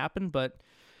hasn't happened. But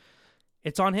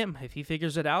it's on him. If he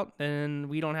figures it out, then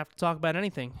we don't have to talk about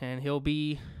anything, and he'll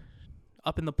be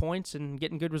up in the points and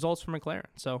getting good results from McLaren.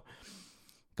 So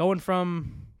going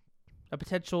from a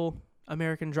potential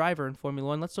American driver in Formula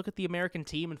One, let's look at the American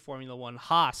team in Formula One.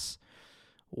 Haas,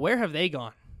 where have they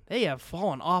gone? They have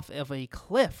fallen off of a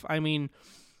cliff. I mean,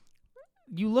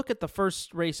 you look at the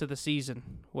first race of the season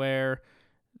where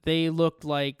they looked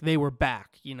like they were back.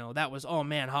 That was, oh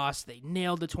man, Haas, they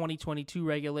nailed the 2022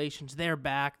 regulations. They're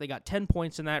back. They got 10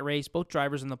 points in that race, both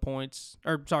drivers in the points.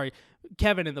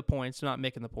 Kevin in the points, not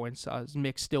Mick in the points.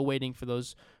 Mick's still waiting for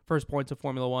those first points of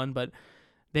Formula One, but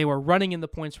they were running in the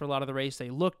points for a lot of the race. They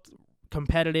looked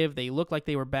competitive. They looked like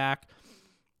they were back.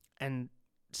 And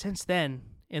since then,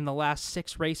 in the last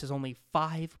 6 races, only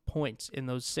 5 points in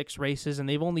those 6 races, and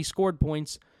they've only scored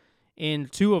points in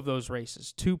 2 of those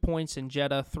races. 2 points in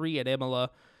Jeddah, 3 at Imola,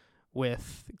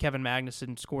 with Kevin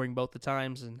Magnussen scoring both the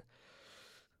times. And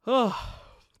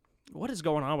what is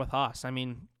going on with Haas? I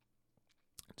mean,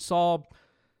 saw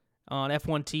on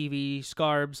F1 TV,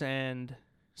 Scarbs and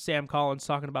Sam Collins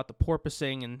talking about the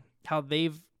porpoising and how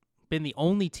they've been the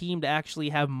only team to actually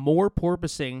have more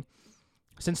porpoising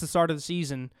since the start of the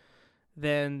season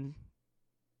than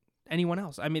anyone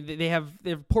else. I mean,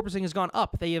 their porpoising has gone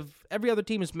up. Every other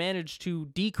team has managed to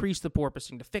decrease the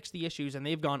porpoising, to fix the issues, and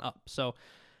they've gone up. So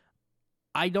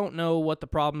I don't know what the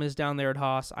problem is down there at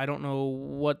Haas. I don't know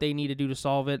what they need to do to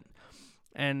solve it.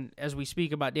 And as we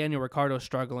speak about Daniel Ricciardo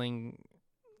struggling,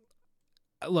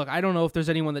 look, I don't know if there's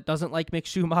anyone that doesn't like Mick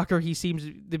Schumacher. He seems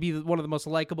to be one of the most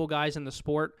likable guys in the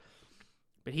sport,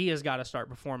 but he has got to start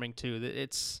performing too.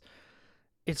 It's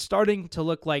starting to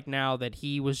look like now that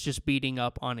he was just beating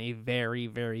up on a very,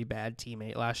 very bad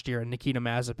teammate last year in Nikita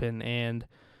Mazepin, and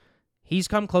he's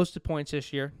come close to points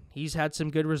this year. He's had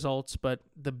some good results, but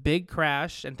the big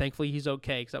crash, and thankfully he's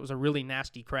okay because that was a really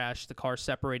nasty crash, the car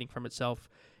separating from itself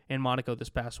in Monaco this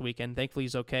past weekend. Thankfully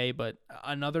he's okay, but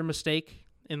another mistake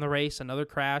in the race, another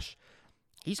crash.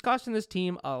 He's costing this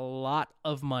team a lot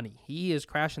of money. He is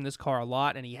crashing this car a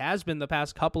lot, and he has been the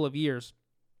past couple of years.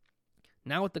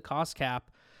 Now with the cost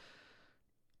cap,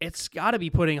 it's got to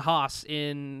be putting Haas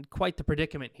in quite the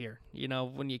predicament here.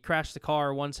 When you crash the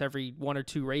car once every 1 or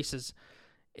 2 races,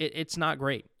 it's not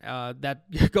great.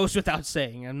 That goes without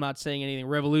saying. I'm not saying anything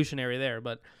revolutionary there,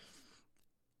 but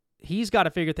he's got to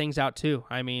figure things out too.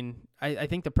 I mean, I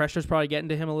think the pressure's probably getting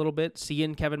to him a little bit,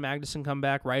 seeing Kevin Magnussen come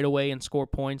back right away and score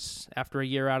points after a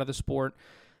year out of the sport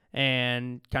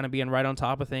and kind of being right on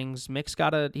top of things. Mick's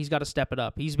he's got to step it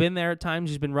up. He's been there at times.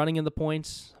 He's been running in the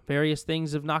points. Various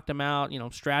things have knocked him out,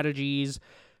 strategies,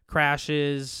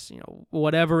 crashes,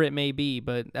 whatever it may be.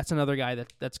 But that's another guy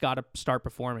that's got to start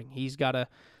performing. He's got to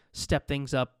step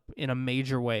things up in a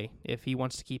major way if he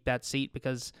wants to keep that seat,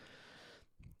 because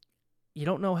you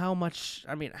don't know how much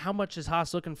is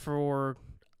Haas looking for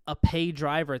a pay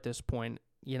driver at this point?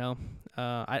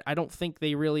 I don't think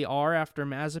they really are after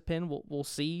Mazepin. We'll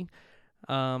see.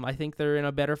 I think they're in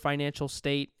a better financial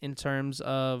state in terms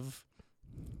of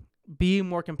being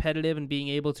more competitive and being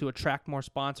able to attract more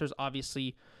sponsors.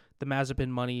 Obviously, the Mazepin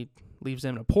money leaves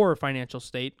them in a poorer financial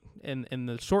state in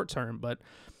the short term, but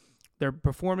they're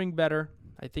performing better.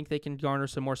 I think they can garner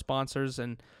some more sponsors,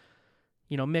 and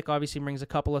Mick obviously brings a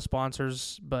couple of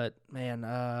sponsors, but man,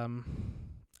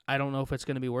 I don't know if it's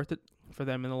going to be worth it for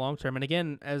them in the long term. And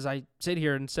again, as I sit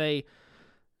here and say,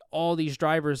 all these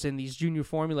drivers in these junior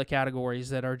formula categories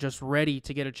that are just ready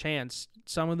to get a chance,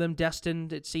 some of them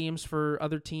destined, it seems, for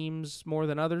other teams more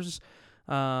than others.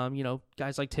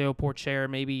 Guys like Teo Porcher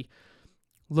maybe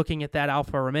looking at that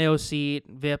Alfa Romeo seat,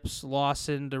 Vips,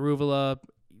 Lawson, Daruvula,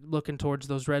 looking towards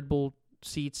those Red Bull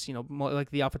seats,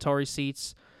 like the AlphaTauri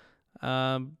seats.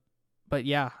 But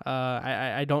yeah,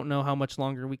 I don't know how much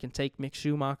longer we can take Mick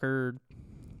Schumacher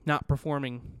not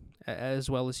performing as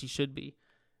well as he should be.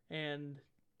 And,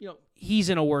 he's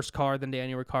in a worse car than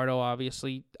Daniel Ricciardo,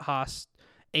 obviously. Haas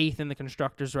 8th in the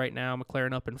constructors right now,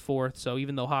 McLaren up in 4th. So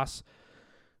even though Haas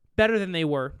better than they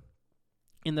were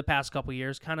in the past couple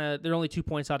years, they're only 2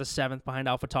 points out of 7th behind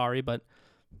AlphaTauri, but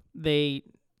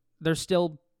they're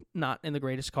still not in the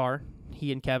greatest car,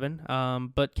 he and Kevin.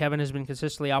 But Kevin has been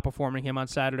consistently outperforming him on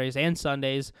Saturdays and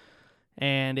Sundays,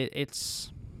 and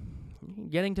it's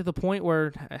getting to the point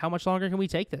where how much longer can we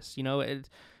take this?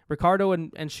 Ricciardo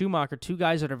and Schumacher, two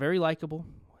guys that are very likable.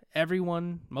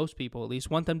 Everyone, most people at least,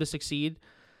 want them to succeed,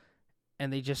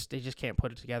 and they just can't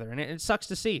put it together. And it sucks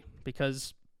to see,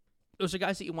 because those are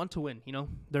guys that you want to win.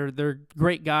 They're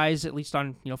great guys, at least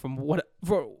on from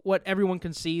what everyone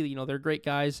can see. They're great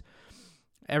guys.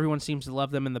 Everyone seems to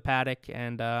love them in the paddock,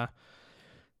 and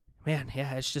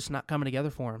it's just not coming together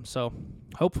for them. So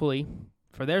hopefully,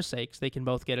 for their sakes, they can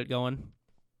both get it going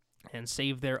and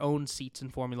save their own seats in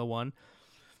Formula One.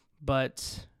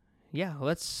 But yeah,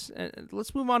 let's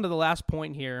move on to the last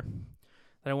point here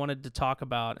that I wanted to talk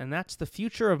about, and that's the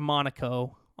future of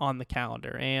Monaco on the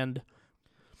calendar. And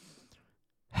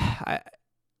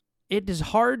it is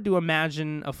hard to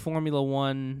imagine a Formula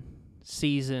One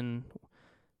season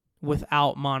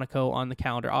without Monaco on the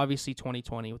calendar. Obviously,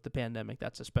 2020 with the pandemic,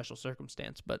 that's a special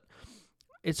circumstance, but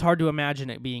it's hard to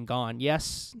imagine it being gone.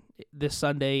 Yes, this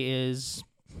Sunday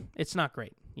it's not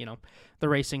great. The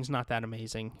racing's not that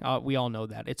amazing. We all know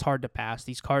that. It's hard to pass.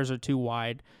 These cars are too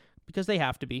wide because they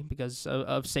have to be, because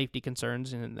of safety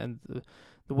concerns and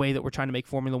the way that we're trying to make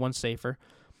Formula One safer.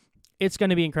 It's going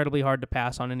to be incredibly hard to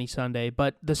pass on any Sunday,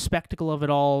 but the spectacle of it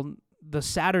all, the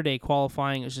Saturday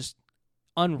qualifying is just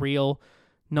unreal,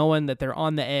 knowing that they're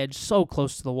on the edge, so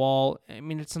close to the wall. I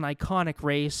mean, it's an iconic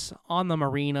race on the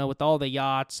marina with all the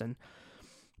yachts, and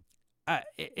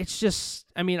it's just,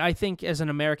 I think as an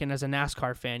American, as a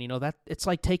NASCAR fan, that it's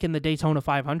like taking the Daytona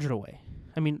 500 away.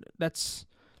 I mean, that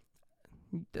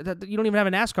you don't even have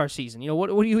a NASCAR season. What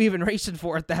are you even racing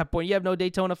for at that point? You have no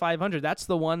Daytona 500. That's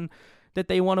the one that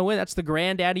they want to win. That's the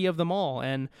granddaddy of them all.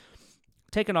 And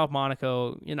taking off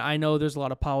Monaco, I know there's a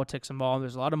lot of politics involved.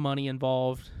 There's a lot of money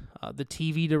involved. The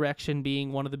TV direction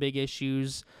being one of the big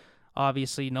issues.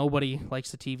 Obviously, nobody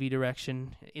likes the TV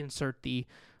direction. Insert the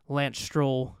Lance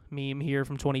Stroll meme here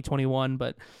from 2021,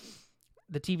 but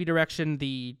the TV direction,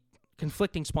 the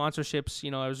conflicting sponsorships,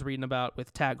 I was reading about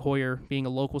with Tag Heuer being a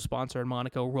local sponsor in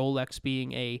Monaco, Rolex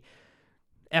being an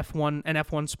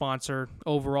F1 sponsor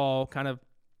overall, kind of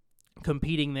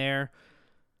competing there.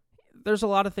 There's a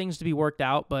lot of things to be worked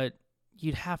out, but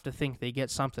you'd have to think they get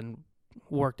something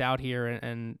worked out here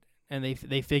and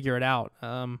they figure it out.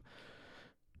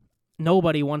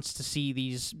 Nobody wants to see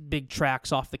these big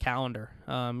tracks off the calendar.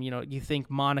 You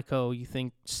think Monaco, you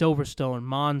think Silverstone,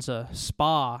 Monza,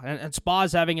 Spa, and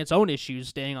Spa's having its own issues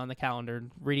staying on the calendar.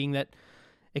 Reading that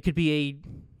it could be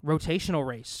a rotational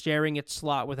race, sharing its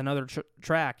slot with another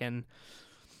track, and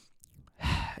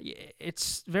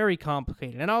it's very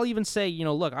complicated. And I'll even say,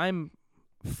 look, I'm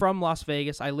from Las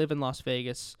Vegas. I live in Las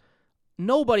Vegas.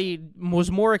 Nobody was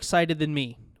more excited than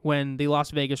me when the Las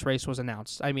Vegas race was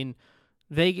announced. I mean,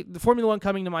 the Formula One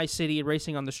coming to my city and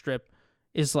racing on the Strip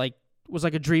was like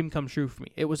a dream come true for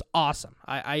me. It was awesome.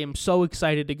 I am so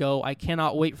excited to go. I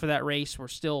cannot wait for that race. We're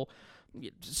still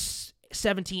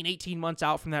 17, 18 months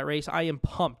out from that race. I am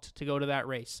pumped to go to that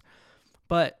race.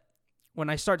 But when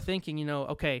I start thinking,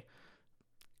 okay,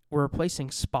 we're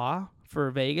replacing Spa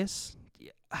for Vegas,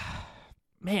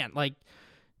 man,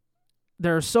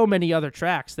 there are so many other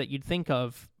tracks that you'd think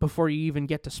of before you even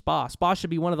get to Spa. Spa should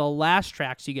be one of the last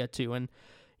tracks you get to. And,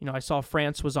 I saw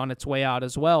France was on its way out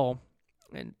as well.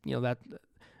 And, that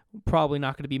probably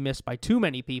not going to be missed by too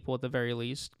many people at the very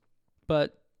least.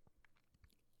 But,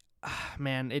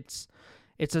 man, it's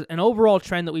an overall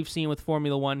trend that we've seen with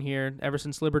Formula One here ever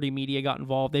since Liberty Media got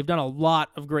involved. They've done a lot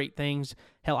of great things.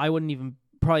 Hell, I wouldn't even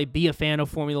probably be a fan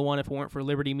of Formula One if it weren't for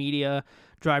Liberty Media,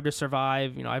 Drive to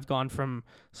Survive. I've gone from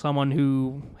someone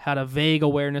who had a vague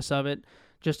awareness of it,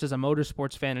 just as a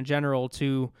motorsports fan in general,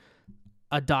 to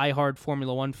a diehard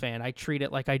Formula One fan. I treat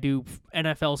it like I do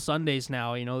NFL Sundays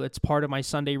now. It's part of my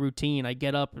Sunday routine. I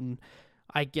get up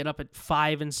at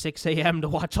 5 and 6 a.m. to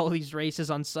watch all these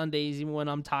races on Sundays, even when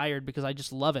I'm tired, because I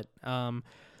just love it.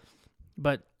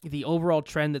 But the overall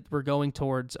trend that we're going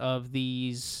towards of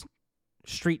these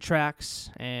street tracks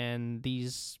and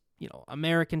these,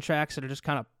 American tracks that are just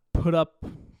kind of put up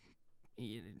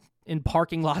in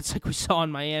parking lots like we saw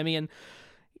in Miami. And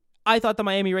I thought the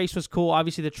Miami race was cool.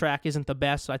 Obviously, the track isn't the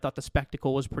best, so I thought the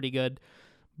spectacle was pretty good.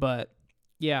 But,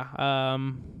 yeah,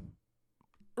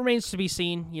 remains to be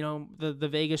seen. The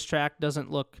Vegas track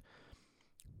doesn't look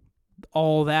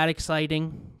all that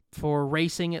exciting for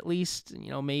racing, at least.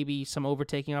 Maybe some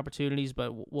overtaking opportunities,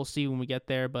 but we'll see when we get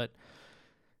there. But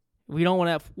we don't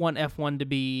want F1 to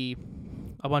be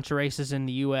a bunch of races in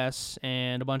the U.S.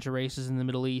 and a bunch of races in the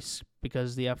Middle East,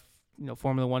 because the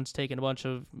Formula One's taking a bunch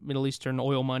of Middle Eastern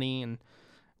oil money, and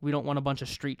we don't want a bunch of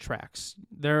street tracks.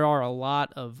 There are a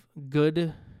lot of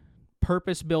good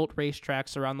purpose-built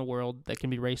racetracks around the world that can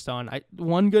be raced on.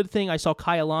 One good thing, I saw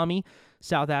Kyalami,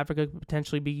 South Africa, could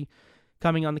potentially be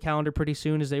coming on the calendar pretty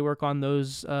soon as they work on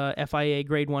those FIA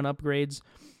Grade 1 upgrades.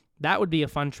 That would be a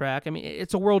fun track. I mean,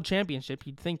 it's a world championship.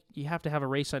 You'd think you have to have a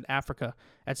race in Africa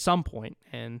at some point,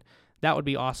 and that would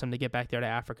be awesome to get back there to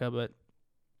Africa. But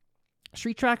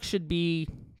street tracks should be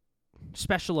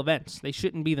special events. They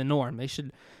shouldn't be the norm. They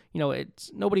should,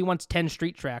 nobody wants 10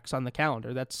 street tracks on the calendar.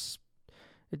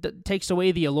 It takes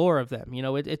away the allure of them.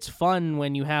 It's fun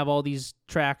when you have all these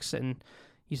tracks and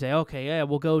you say, okay, yeah,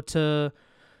 we'll go to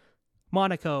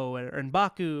Monaco and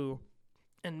Baku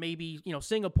and maybe,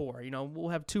 Singapore. We'll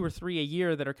have 2 or 3 a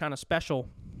year that are kind of special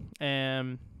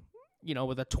and,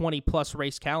 with a 20-plus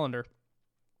race calendar.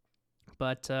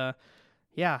 But,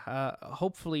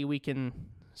 hopefully we can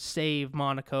save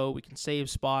Monaco, we can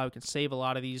save Spa, we can save a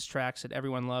lot of these tracks that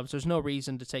everyone loves. There's no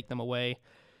reason to take them away.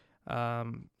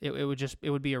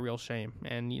 It would be a real shame.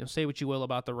 And say what you will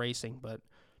about the racing, but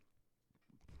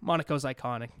Monaco's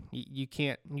iconic. You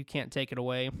can't take it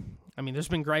away. I mean, there's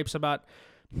been gripes about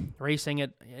racing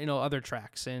at other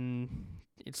tracks, and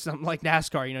it's something like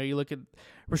NASCAR. You look at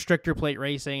restrictor plate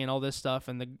racing and all this stuff,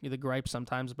 and the gripes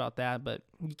sometimes about that, but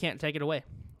you can't take it away.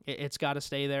 It's got to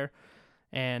stay there,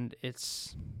 and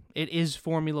it is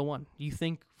Formula One. You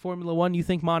think Formula One, you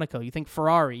think Monaco, you think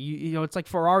Ferrari. It's like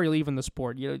Ferrari leaving the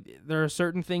sport. There are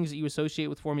certain things that you associate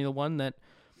with Formula One that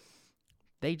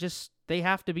they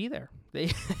have to be there.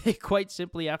 They quite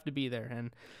simply have to be there,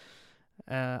 and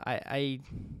I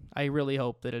really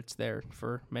hope that it's there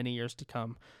for many years to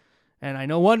come. And I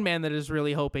know one man that is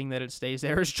really hoping that it stays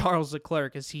there is Charles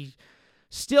Leclerc, as he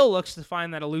still looks to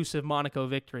find that elusive Monaco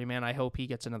victory. Man, I hope he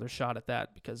gets another shot at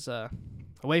that, because the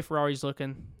way Ferrari's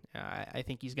looking, I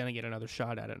think he's going to get another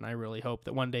shot at it, and I really hope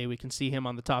that one day we can see him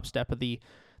on the top step of the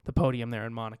podium there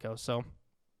in Monaco. So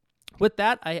with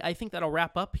that, I think that'll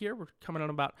wrap up here. We're coming on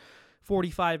about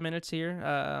 45 minutes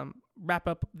here. Wrap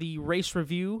up the race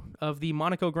review of the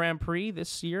Monaco Grand Prix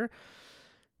this year.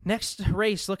 Next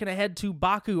race, looking ahead to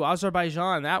Baku,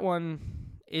 Azerbaijan. That one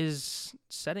is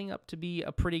setting up to be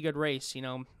a pretty good race.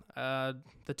 The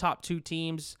top 2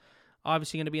 teams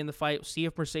obviously going to be in the fight. See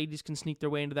if Mercedes can sneak their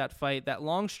way into that fight. That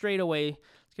long straightaway,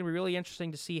 it's going to be really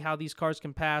interesting to see how these cars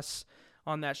can pass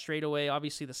on that straightaway.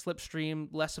 Obviously, the slipstream,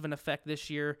 less of an effect this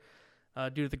year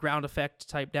due to the ground effect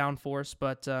type downforce.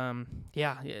 But,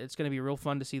 it's going to be real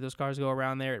fun to see those cars go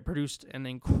around there. It produced an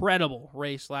incredible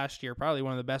race last year, probably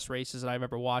one of the best races that I've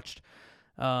ever watched.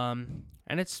 And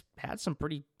it's had some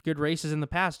pretty good races in the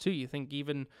past, too. You think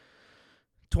even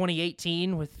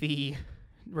 2018 with the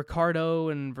Ricciardo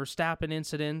and Verstappen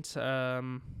incident,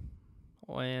 and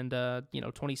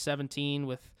 2017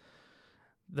 with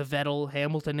the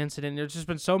Vettel-Hamilton incident. There's just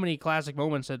been so many classic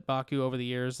moments at Baku over the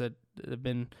years that have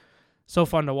been so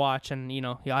fun to watch, and,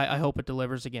 I hope it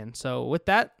delivers again. So with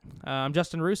that, I'm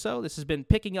Justin Russo. This has been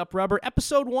Picking Up Rubber,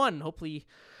 Episode 1. Hopefully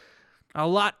a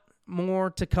lot more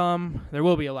to come. There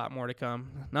will be a lot more to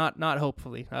come. Not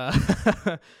hopefully.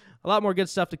 A lot more good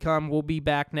stuff to come. We'll be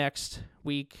back next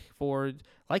week for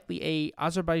likely a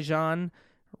Azerbaijan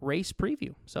race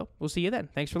preview. So we'll see you then.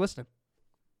 Thanks for listening.